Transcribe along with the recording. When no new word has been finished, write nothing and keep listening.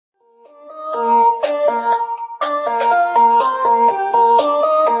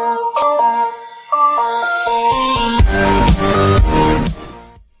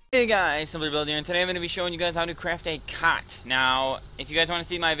guys, Simply Build here, and today I'm going to be showing you guys how to craft a cot. Now, if you guys want to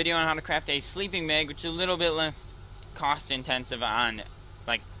see my video on how to craft a sleeping bag, which is a little bit less cost intensive on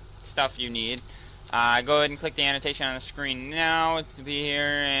like stuff you need, go ahead and click the annotation on the screen now. It's to be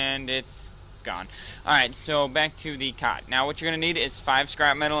here, and it's gone. Alright, so back to the cot. Now what you're going to need is 5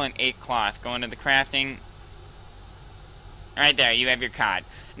 scrap metal and 8 cloth. Go into the crafting. Right there, you have your cot.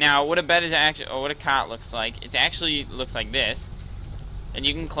 Now, what a bed is actually, or what a cot looks like, it actually looks like this. And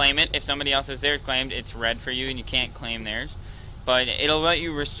you can claim it. If somebody else has theirs claimed, it's red for you and you can't claim theirs. But it'll let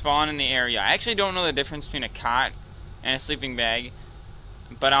you respawn in the area. I actually don't know the difference between a cot and a sleeping bag,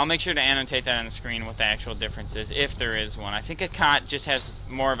 but I'll make sure to annotate that on the screen what the actual difference is, if there is one. I think a cot just has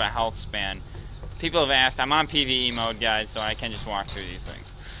more of a health span. People have asked. I'm on PvE mode, guys, so I can just walk through these things.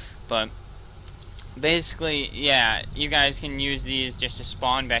 But basically, yeah, you guys can use these just to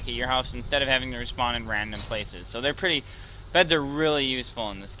spawn back at your house instead of having to respawn in random places. So they're pretty... Beds are really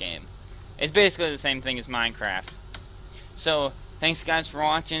useful in this game. It's basically the same thing as Minecraft. So, thanks guys for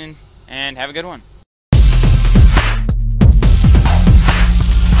watching, and have a good one.